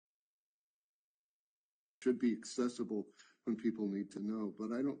should be accessible when people need to know.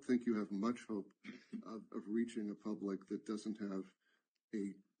 But I don't think you have much hope of reaching a public that doesn't have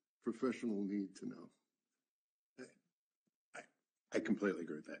a professional need to know. I completely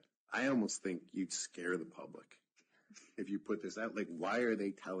agree with that. I almost think you'd scare the public if you put this out. Like, why are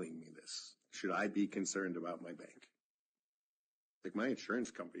they telling me this? Should I be concerned about my bank? Like, my insurance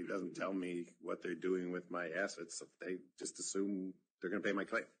company doesn't tell me what they're doing with my assets. They just assume they're going to pay my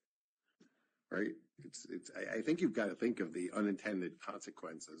claim, right? I think you've got to think of the unintended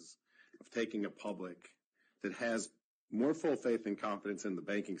consequences of taking a public that has more full faith and confidence in the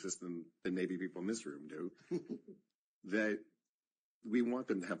banking system than maybe people in this room do, that we want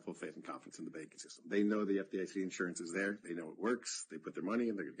them to have full faith and confidence in the banking system. They know the FDIC insurance is there. They know it works. They put their money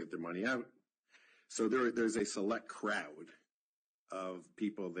in. They're going to get their money out. So there's a select crowd of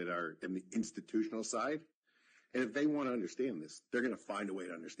people that are in the institutional side. And if they want to understand this, they're going to find a way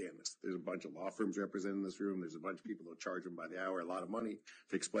to understand this. There's a bunch of law firms represented in this room. There's a bunch of people that charge them by the hour a lot of money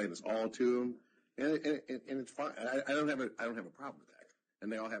to explain this all to them. And it's fine. I don't have a problem with that.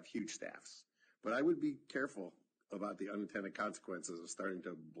 And they all have huge staffs. But I would be careful about the unintended consequences of starting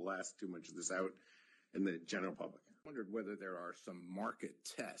to blast too much of this out in the general public. I wondered whether there are some market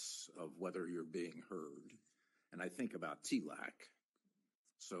tests of whether you're being heard. And I think about TLAC.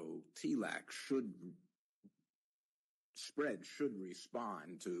 So TLAC should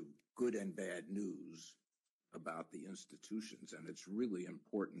respond to good and bad news about the institutions. And it's really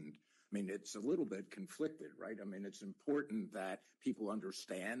important. I mean, it's a little bit conflicted, right? I mean, it's important that people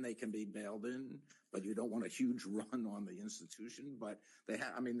understand they can be bailed in, but you don't want a huge run on the institution. But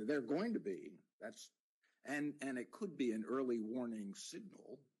they're going to be. And it could be an early warning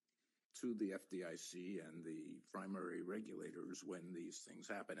signal to the FDIC and the primary regulators when these things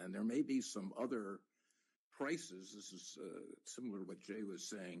happen. And there may be some other prices. This is similar to what Jay was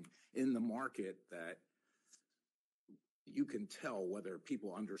saying in the market that you can tell whether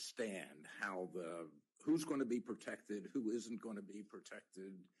people understand who's going to be protected, who isn't going to be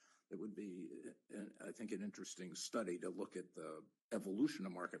protected. It would be, I think, an interesting study to look at the evolution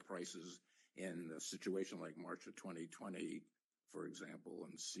of market prices in a situation like March of 2020, for example,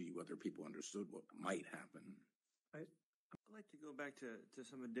 and see whether people understood what might happen. I'd like to go back to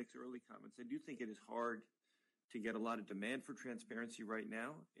some of Dick's early comments. I do think it is hard to get a lot of demand for transparency right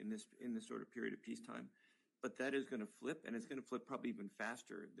now in this sort of period of peacetime. But that is going to flip, and it's going to flip probably even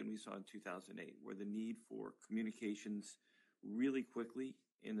faster than we saw in 2008, where the need for communications really quickly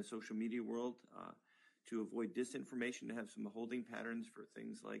in the social media world to avoid disinformation, to have some holding patterns for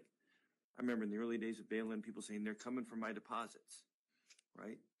things like, I remember in the early days of bail-in, people saying they're coming for my deposits,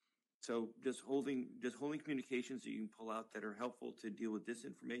 right? So just holding communications that you can pull out that are helpful to deal with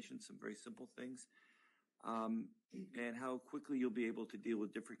disinformation, some very simple things, and how quickly you'll be able to deal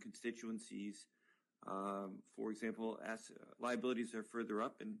with different constituencies. For example, as liabilities are further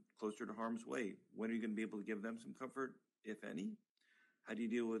up and closer to harm's way, when are you going to be able to give them some comfort, if any? How do you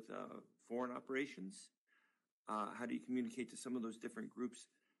deal with foreign operations? How do you communicate to some of those different groups?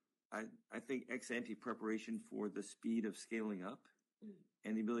 I think ex-ante preparation for the speed of scaling up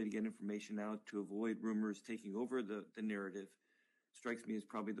and the ability to get information out to avoid rumors taking over the narrative strikes me as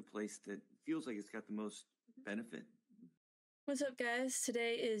probably the place that feels like it's got the most benefit. What's up, guys?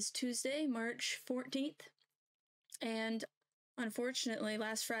 Today is Tuesday, March 14th, and unfortunately,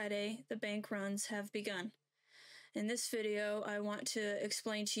 last Friday, the bank runs have begun. In this video, I want to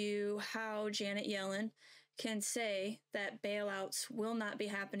explain to you how Janet Yellen can say that bailouts will not be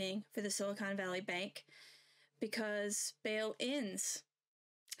happening for the Silicon Valley Bank because bail-ins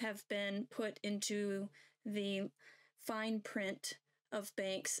have been put into the fine print of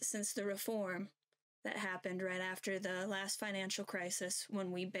banks since the reform that happened right after the last financial crisis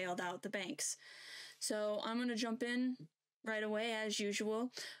when we bailed out the banks. So I'm going to jump in right away as usual.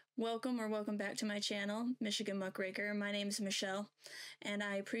 Welcome back to my channel, Michigan Muckraker. My name is Michelle, and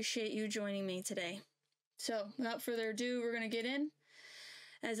I appreciate you joining me today. So without further ado, we're going to get in.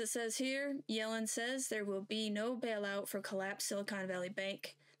 As it says here, Yellen says there will be no bailout for collapsed Silicon Valley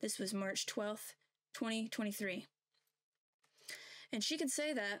Bank. This was March 12th, 2023. And she can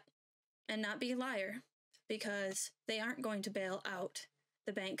say that and not be a liar, because they aren't going to bail out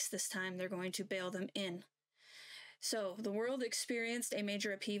the banks this time. They're going to bail them in. So the world experienced a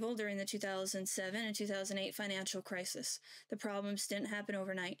major upheaval during the 2007 and 2008 financial crisis. The problems didn't happen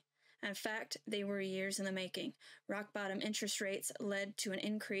overnight. In fact, they were years in the making. Rock-bottom interest rates led to an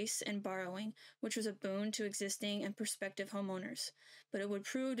increase in borrowing, which was a boon to existing and prospective homeowners. But it would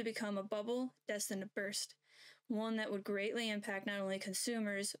prove to become a bubble destined to burst. One that would greatly impact not only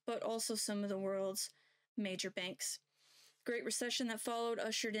consumers, but also some of the world's major banks. Great Recession that followed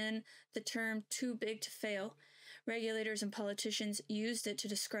ushered in the term too big to fail. Regulators and politicians used it to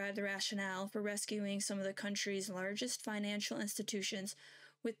describe the rationale for rescuing some of the country's largest financial institutions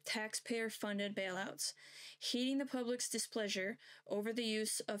with taxpayer-funded bailouts. Heeding the public's displeasure over the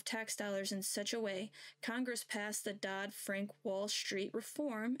use of tax dollars in such a way, Congress passed the Dodd-Frank Wall Street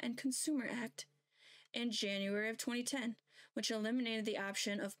Reform and Consumer Act in January of 2010, which eliminated the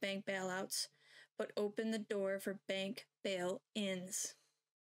option of bank bailouts, but opened the door for bank bail-ins.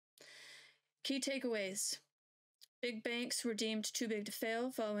 Key takeaways. Big banks were deemed too big to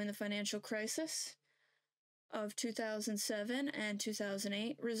fail following the financial crisis of 2007 and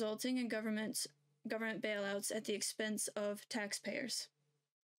 2008, resulting in government bailouts at the expense of taxpayers.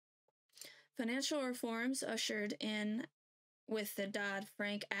 Financial reforms ushered in with the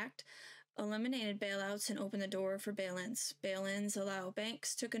Dodd-Frank Act eliminated bailouts and opened the door for bail-ins. Bail-ins allow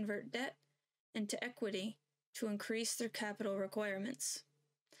banks to convert debt into equity to increase their capital requirements.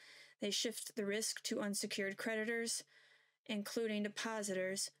 They shift the risk to unsecured creditors, including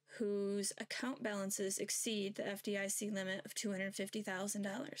depositors whose account balances exceed the FDIC limit of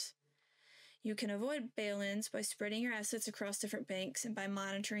 $250,000. You can avoid bail-ins by spreading your assets across different banks and by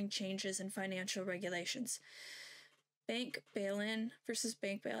monitoring changes in financial regulations. Bank bail-in versus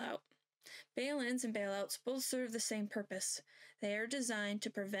bank bailout. Bail-ins and bailouts both serve the same purpose. They are designed to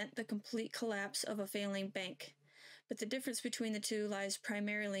prevent the complete collapse of a failing bank. But the difference between the two lies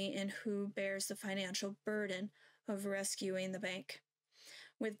primarily in who bears the financial burden of rescuing the bank.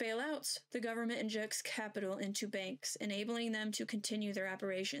 With bailouts, the government injects capital into banks, enabling them to continue their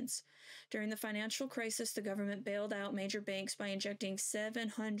operations. During the financial crisis, the government bailed out major banks by injecting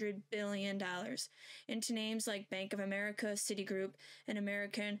 $700 billion into names like Bank of America, Citigroup, and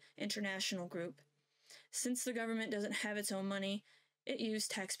American International Group. Since the government doesn't have its own money, it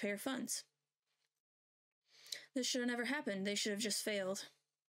used taxpayer funds. This should have never happened. They should have just failed.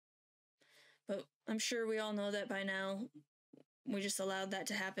 But I'm sure we all know that by now. We just allowed that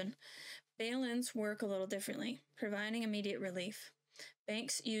to happen. Bail-ins work a little differently, providing immediate relief.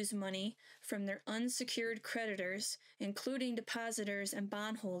 Banks use money from their unsecured creditors, including depositors and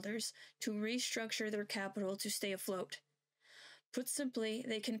bondholders, to restructure their capital to stay afloat. Put simply,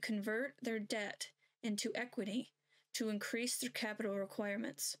 they can convert their debt into equity to increase their capital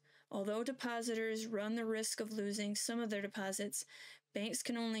requirements. Although depositors run the risk of losing some of their deposits, banks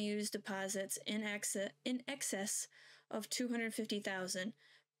can only use deposits in excess of $250,000,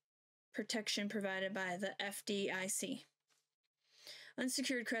 protection provided by the FDIC.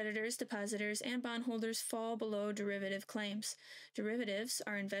 Unsecured creditors, depositors, and bondholders fall below derivative claims. Derivatives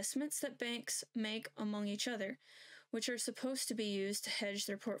are investments that banks make among each other, which are supposed to be used to hedge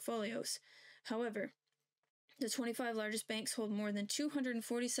their portfolios. However, the 25 largest banks hold more than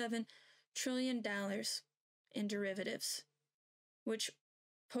 $247 trillion in derivatives, which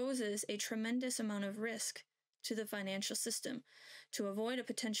poses a tremendous amount of risk to the financial system. To avoid a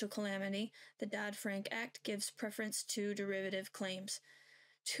potential calamity, the Dodd-Frank Act gives preference to derivative claims.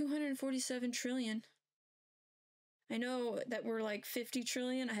 $247 trillion. I know that we're like 50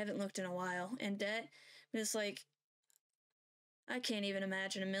 trillion. I haven't looked in a while. And debt, but it's like, I can't even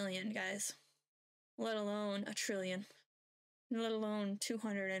imagine a million, guys. Let alone a trillion. Let alone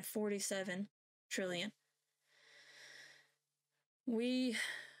 247 trillion. We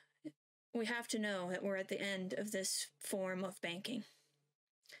have to know that we're at the end of this form of banking.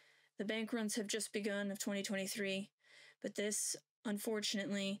 The bank runs have just begun of 2023, but this,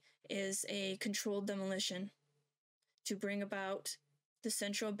 unfortunately, is a controlled demolition to bring about the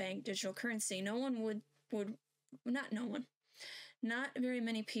central bank digital currency. Not very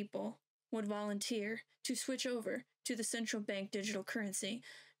many people would volunteer to switch over to the central bank digital currency,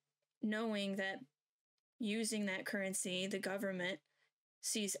 knowing that using that currency, the government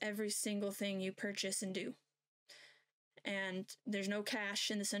sees every single thing you purchase and do. And there's no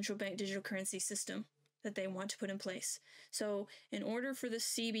cash in the central bank digital currency system that they want to put in place. So in order for the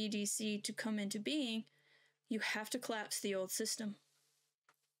CBDC to come into being, you have to collapse the old system.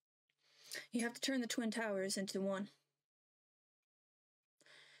 You have to turn the Twin Towers into one.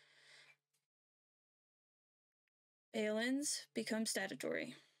 Bail-ins become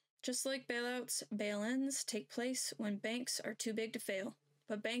statutory. Just like bailouts, bail-ins take place when banks are too big to fail,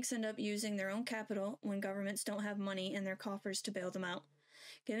 but banks end up using their own capital when governments don't have money in their coffers to bail them out.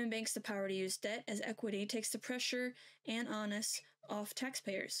 Giving banks the power to use debt as equity takes the pressure and onus off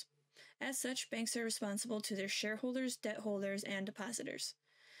taxpayers. As such, banks are responsible to their shareholders, debt holders, and depositors.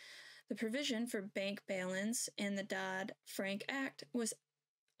 The provision for bank bail-ins in the Dodd-Frank Act was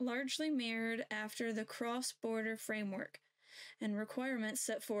largely mirrored after the cross-border framework and requirements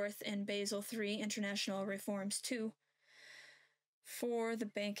set forth in Basel III International Reforms II. for the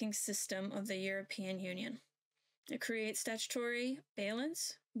banking system of the European Union. It creates statutory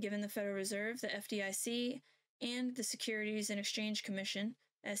bail-ins, given the Federal Reserve, the FDIC, and the Securities and Exchange Commission,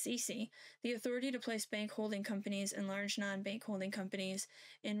 SEC, the authority to place bank holding companies and large non-bank holding companies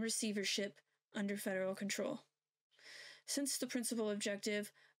in receivership under federal control. Since the principal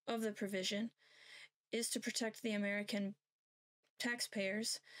objective of the provision is to protect the American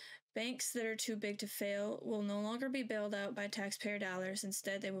taxpayers, banks that are too big to fail will no longer be bailed out by taxpayer dollars.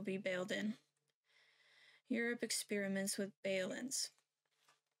 Instead, they will be bailed in. Europe experiments with bail-ins.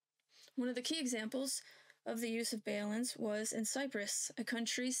 One of the key examples of the use of bail-ins was in Cyprus, a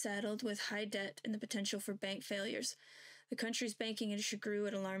country saddled with high debt and the potential for bank failures. The country's banking industry grew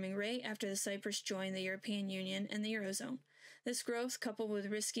at an alarming rate after the Cyprus joined the European Union and the Eurozone. This growth, coupled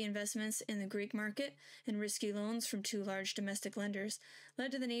with risky investments in the Greek market and risky loans from two large domestic lenders,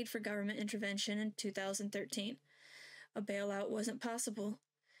 led to the need for government intervention in 2013. A bailout wasn't possible,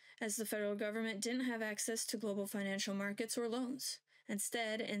 as the federal government didn't have access to global financial markets or loans.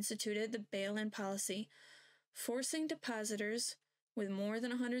 Instead, it instituted the bail-in policy, forcing depositors with more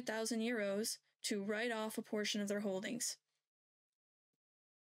than 100,000 euros to write off a portion of their holdings.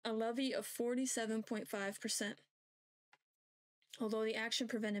 A levy of 47.5%. Although the action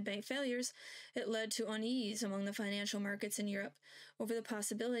prevented bank failures, it led to unease among the financial markets in Europe over the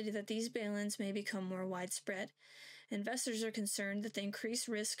possibility that these bail-ins may become more widespread. Investors are concerned that the increased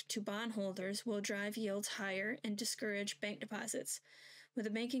risk to bondholders will drive yields higher and discourage bank deposits. With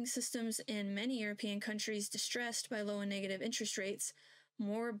the banking systems in many European countries distressed by low and negative interest rates,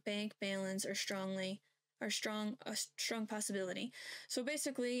 more bank bail-ins are a strong possibility. So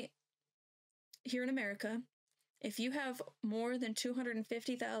basically, here in America, if you have more than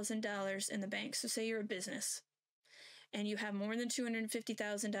 $250,000 in the bank, so say you're a business, and you have more than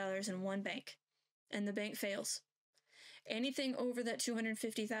 $250,000 in one bank, and the bank fails, anything over that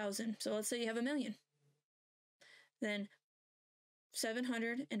 $250,000, so let's say you have $1 million, then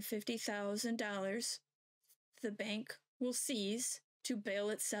 $750,000 the bank will seize to bail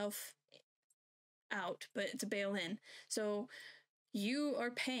itself out, but it's a bail-in. So you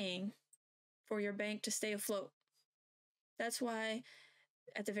are paying for your bank to stay afloat. That's why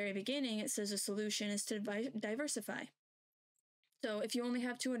at the very beginning it says a solution is to diversify. So if you only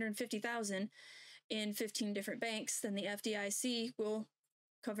have $250,000 in 15 different banks, then the FDIC will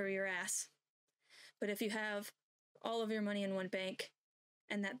cover your ass. But if you have all of your money in one bank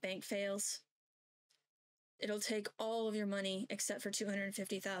and that bank fails, it'll take all of your money except for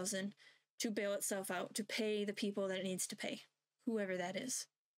 $250,000 to bail itself out, to pay the people that it needs to pay, whoever that is.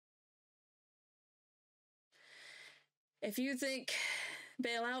 If you think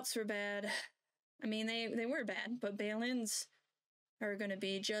bailouts were bad, I mean, they were bad, but bail-ins are going to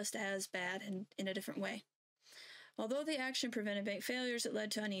be just as bad in a different way. Although the action prevented bank failures, it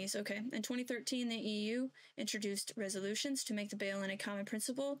led to unease. Okay, in 2013, the EU introduced resolutions to make the bail-in a common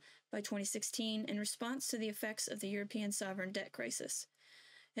principle by 2016 in response to the effects of the European sovereign debt crisis.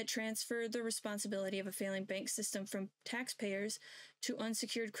 It transferred the responsibility of a failing bank system from taxpayers to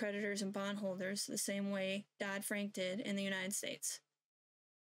unsecured creditors and bondholders the same way Dodd-Frank did in the United States.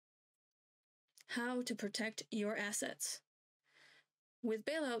 How to protect your assets. With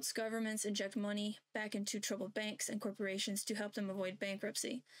bailouts, governments inject money back into troubled banks and corporations to help them avoid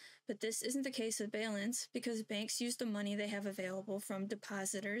bankruptcy. But this isn't the case with bail-ins because banks use the money they have available from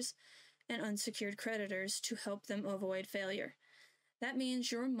depositors and unsecured creditors to help them avoid failure. That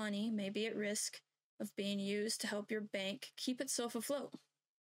means your money may be at risk of being used to help your bank keep itself afloat.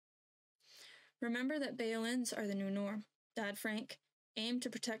 Remember that bail-ins are the new norm. Dodd-Frank aimed to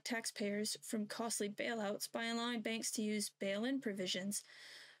protect taxpayers from costly bailouts by allowing banks to use bail-in provisions,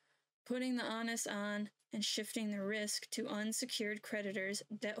 putting the onus on and shifting the risk to unsecured creditors,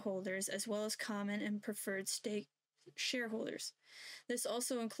 debt holders, as well as common and preferred stake shareholders. This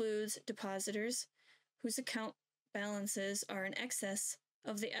also includes depositors whose account balances are in excess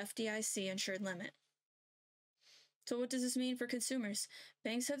of the FDIC insured limit. So what does this mean for consumers?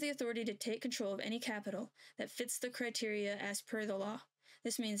 Banks have the authority to take control of any capital that fits the criteria as per the law.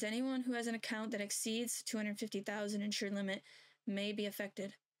 This means anyone who has an account that exceeds $250,000 insured limit may be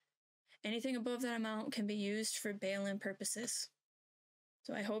affected. Anything above that amount can be used for bail-in purposes.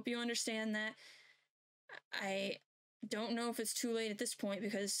 So I hope you understand that. I don't know if it's too late at this point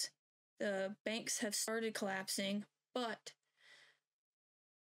because the banks have started collapsing, but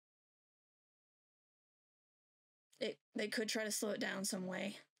they could try to slow it down some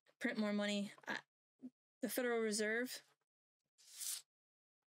way, print more money. The Federal Reserve,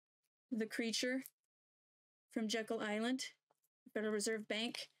 the creature from Jekyll Island, Federal Reserve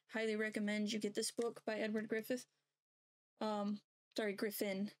Bank, highly recommend you get this book by Edward Griffith. sorry,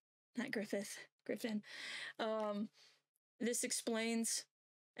 Griffin, not Griffith, Griffin. This explains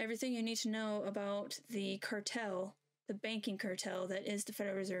everything you need to know about the cartel, the banking cartel that is the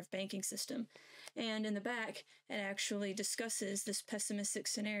Federal Reserve banking system. And in the back, it actually discusses this pessimistic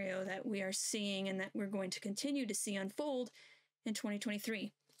scenario that we are seeing and that we're going to continue to see unfold in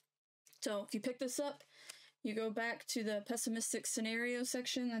 2023. So if you pick this up, you go back to the pessimistic scenario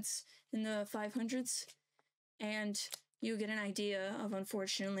section that's in the 500s, and you get an idea of,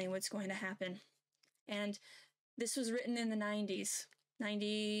 unfortunately, what's going to happen. And this was written in the 90s.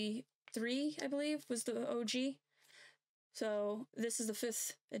 93, I believe, was the OG. So this is the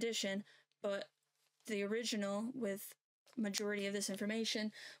 5th edition, but the original, with majority of this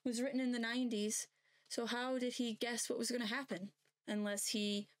information, was written in the 90s. So how did he guess what was going to happen unless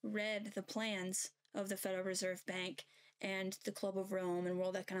he read the plans of the Federal Reserve Bank and the Club of Rome and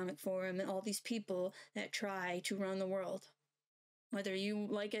World Economic Forum and all these people that try to run the world? Whether you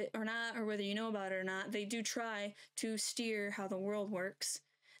like it or not, or whether you know about it or not, they do try to steer how the world works.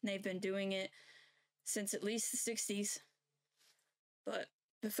 And they've been doing it since at least the 60s. But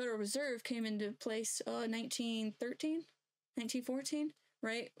the Federal Reserve came into place 1913, 1914,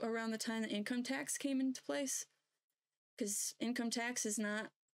 right around the time the income tax came into place. Because income tax is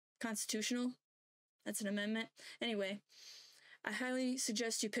not constitutional. That's an amendment. Anyway, I highly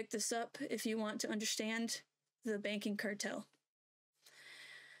suggest you pick this up if you want to understand the banking cartel.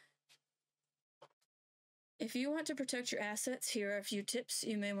 If you want to protect your assets, here are a few tips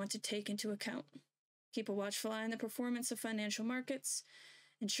you may want to take into account. Keep a watchful eye on the performance of financial markets.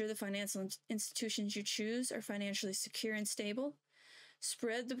 Ensure the financial institutions you choose are financially secure and stable.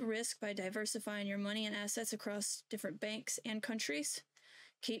 Spread the risk by diversifying your money and assets across different banks and countries.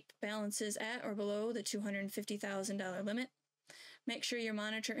 Keep balances at or below the $250,000 limit. Make sure you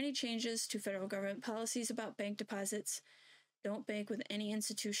monitor any changes to federal government policies about bank deposits. Don't bank with any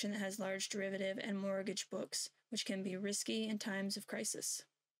institution that has large derivative and mortgage books, which can be risky in times of crisis.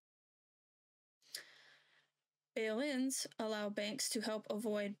 Bail-ins allow banks to help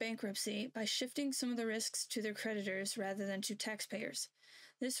avoid bankruptcy by shifting some of the risks to their creditors rather than to taxpayers.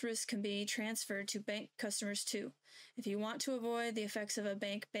 This risk can be transferred to bank customers too. If you want to avoid the effects of a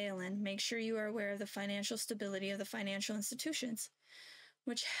bank bail-in, make sure you are aware of the financial stability of the financial institutions,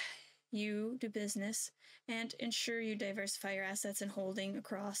 which you do business, and ensure you diversify your assets and holding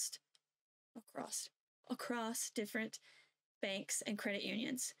across different banks and credit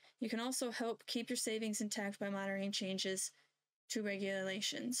unions. You can also help keep your savings intact by monitoring changes to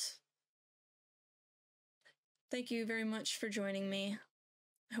regulations. Thank you very much for joining me.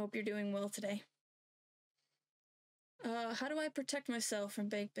 I hope you're doing well today. How do I protect myself from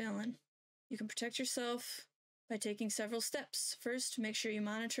bank bail-in? You can protect yourself by taking several steps. First, make sure you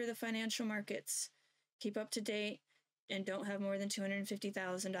monitor the financial markets. Keep up to date and don't have more than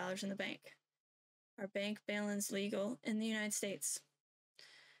 $250,000 in the bank. Are bank bail-ins legal in the United States?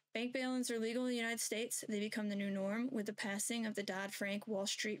 Bank bail-ins are legal in the United States. They become the new norm with the passing of the Dodd-Frank Wall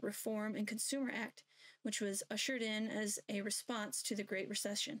Street Reform and Consumer Act, which was ushered in as a response to the Great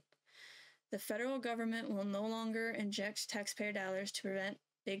Recession. The federal government will no longer inject taxpayer dollars to prevent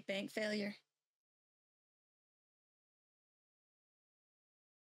big bank failure.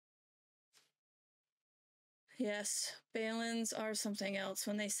 Yes, bail-ins are something else.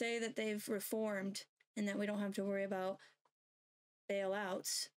 When they say that they've reformed and that we don't have to worry about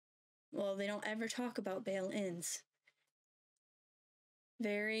bailouts, well, they don't ever talk about bail-ins.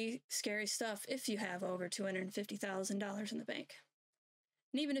 Very scary stuff if you have over $250,000 in the bank.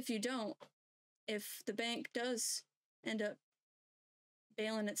 And even if you don't, if the bank does end up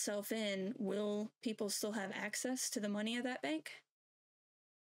bailing itself in, will people still have access to the money of that bank?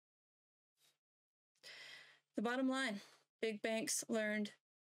 The bottom line, big banks learned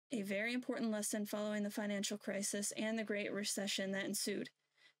a very important lesson following the financial crisis and the Great Recession that ensued.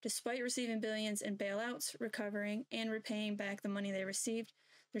 Despite receiving billions in bailouts, recovering, and repaying back the money they received,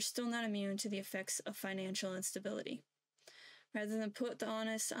 they're still not immune to the effects of financial instability. Rather than put the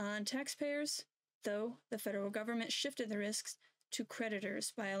onus on taxpayers, though, the federal government shifted the risks to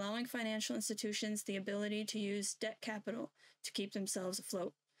creditors by allowing financial institutions the ability to use debt capital to keep themselves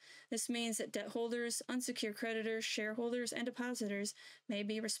afloat. This means that debt holders, unsecured creditors, shareholders, and depositors may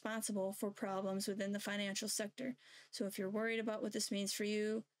be responsible for problems within the financial sector. So if you're worried about what this means for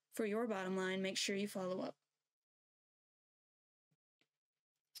you, for your bottom line, make sure you follow up.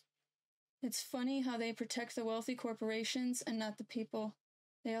 It's funny how they protect the wealthy corporations and not the people.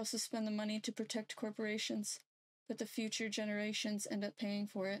 They also spend the money to protect corporations, but the future generations end up paying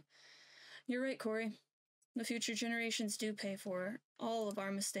for it. You're right, Corey. The future generations do pay for all of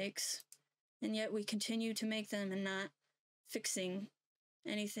our mistakes, and yet we continue to make them and not fixing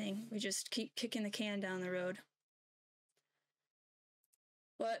anything. We just keep kicking the can down the road.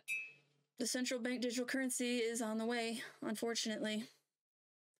 But the central bank digital currency is on the way, unfortunately.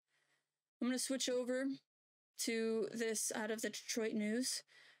 I'm going to switch over to this out of the Detroit News.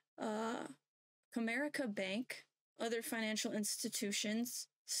 Comerica Bank, other financial institutions,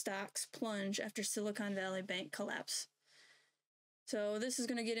 stocks plunge after Silicon Valley Bank collapse. So this is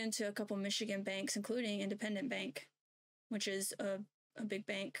going to get into a couple Michigan banks, including Independent Bank, which is a big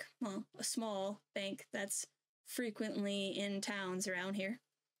bank, well, a small bank that's frequently in towns around here.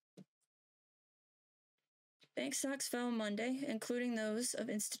 Bank stocks fell Monday, including those of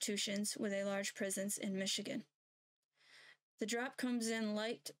institutions with a large presence in Michigan. The drop comes in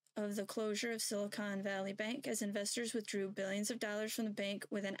light of the closure of Silicon Valley Bank as investors withdrew billions of dollars from the bank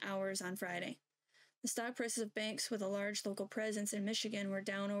within hours on Friday. The stock prices of banks with a large local presence in Michigan were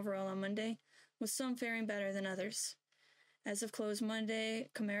down overall on Monday, with some faring better than others. As of close Monday,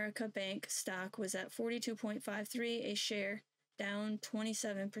 Comerica Bank stock was at $42.53 a share, down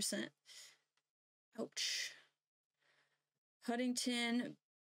 27%. Ouch. Huntington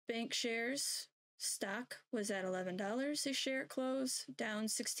Bank shares stock was at $11 a share at close, down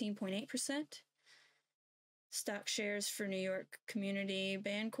 16.8%. Stock shares for New York Community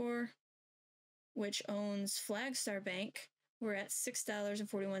Bancorp, which owns Flagstar Bank, were at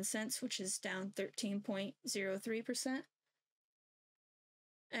 $6.41, which is down 13.03%.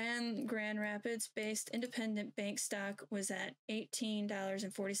 And Grand Rapids-based Independent Bank stock was at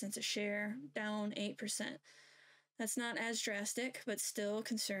 $18.40 a share, down 8%. That's not as drastic, but still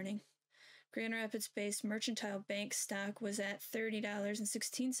concerning. Grand Rapids-based Mercantile Bank stock was at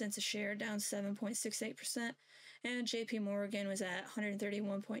 $30.16 a share, down 7.68%, and JP Morgan was at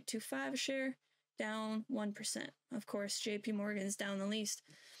 $131.25 a share, down 1%. Of course, JP Morgan's down the least.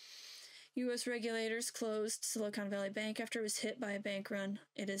 U.S. regulators closed Silicon Valley Bank after it was hit by a bank run.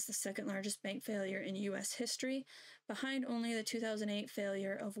 It is the second largest bank failure in U.S. history, behind only the 2008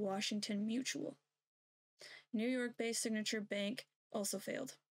 failure of Washington Mutual. New York-based Signature Bank also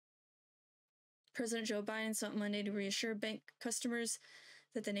failed. President Joe Biden sought Monday to reassure bank customers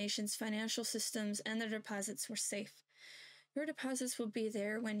that the nation's financial systems and their deposits were safe. Your deposits will be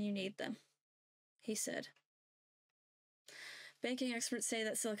there when you need them, he said. Banking experts say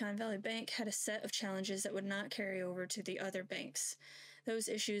that Silicon Valley Bank had a set of challenges that would not carry over to the other banks. Those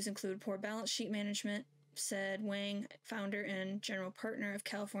issues include poor balance sheet management, said Wang, founder and general partner of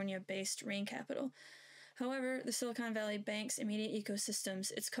California-based Rain Capital. However, the Silicon Valley Bank's immediate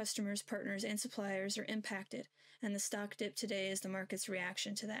ecosystems, its customers, partners, and suppliers are impacted, and the stock dip today is the market's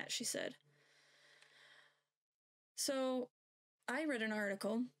reaction to that, she said. So, I read an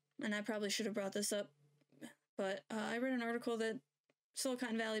article, and I probably should have brought this up, but I read an article that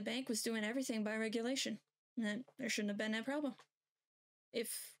Silicon Valley Bank was doing everything by regulation, and that there shouldn't have been that problem.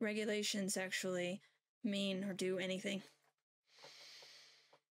 If regulations actually mean or do anything.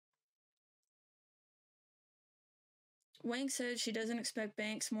 Wang said she doesn't expect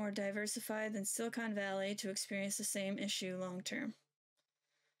banks more diversified than Silicon Valley to experience the same issue long term.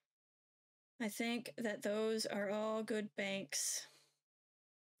 I think that those are all good banks,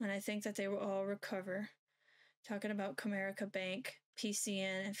 and I think that they will all recover. Talking about Comerica Bank,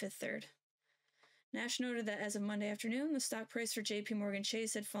 PCN, and Fifth Third. Nash noted that as of Monday afternoon, the stock price for JP Morgan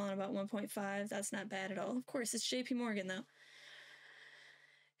Chase had fallen about 1.5. That's not bad at all. Of course, it's JP Morgan, though.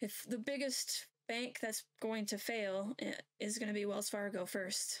 If the biggest bank that's going to fail is going to be Wells Fargo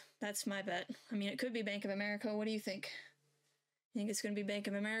first. That's my bet. I mean, it could be Bank of America. What do you think? You think it's going to be Bank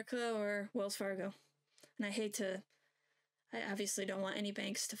of America or Wells Fargo? And I obviously don't want any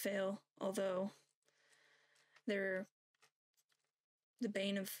banks to fail, although they're the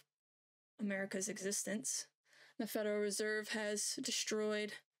bane of America's existence. The Federal Reserve has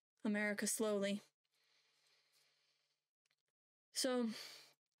destroyed America slowly. So,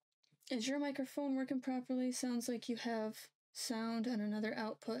 is your microphone working properly? Sounds like you have sound and another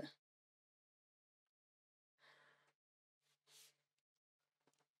output.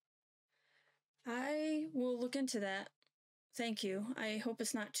 I will look into that. Thank you. I hope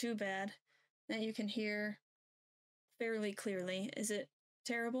it's not too bad, that you can hear fairly clearly. Is it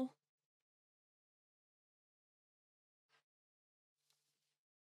terrible?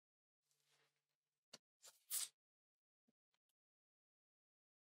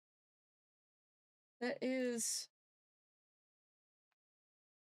 That is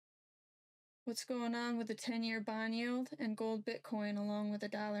what's going on with the 10-year bond yield and gold Bitcoin along with the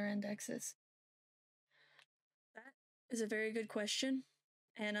dollar indexes. That is a very good question,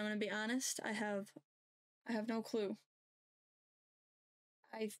 and I'm going to be honest, I have no clue.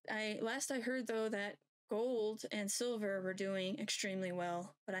 Last I heard, though, that gold and silver were doing extremely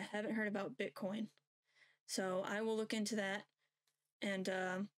well, but I haven't heard about Bitcoin. So I will look into that and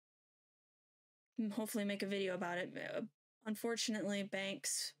hopefully make a video about it. Unfortunately,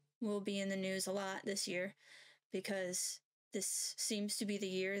 banks will be in the news a lot this year because this seems to be the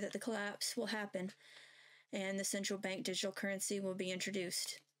year that the collapse will happen and the central bank digital currency will be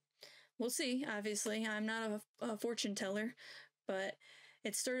introduced. We'll see, obviously. I'm not a fortune teller, but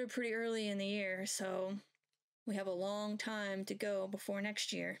it started pretty early in the year, so we have a long time to go before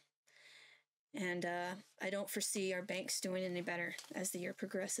next year. And I don't foresee our banks doing any better as the year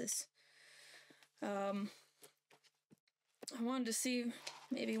progresses. I wanted to see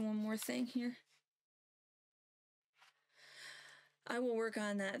maybe one more thing here. I will work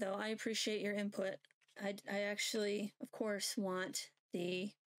on that, though. I appreciate your input. I actually, of course, want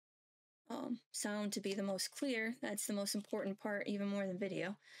the sound to be the most clear. That's the most important part, even more than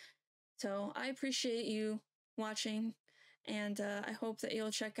video. So I appreciate you watching, and I hope that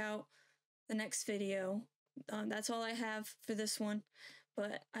you'll check out the next video. That's all I have for this one,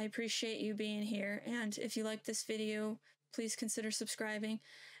 but I appreciate you being here, and if you like this video, please consider subscribing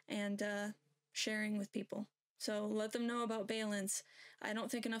and sharing with people. So let them know about bail-ins. I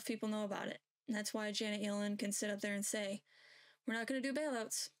don't think enough people know about it, and that's why Janet Yellen can sit up there and say, we're not going to do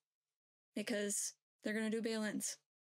bailouts, because they're going to do bail-ins.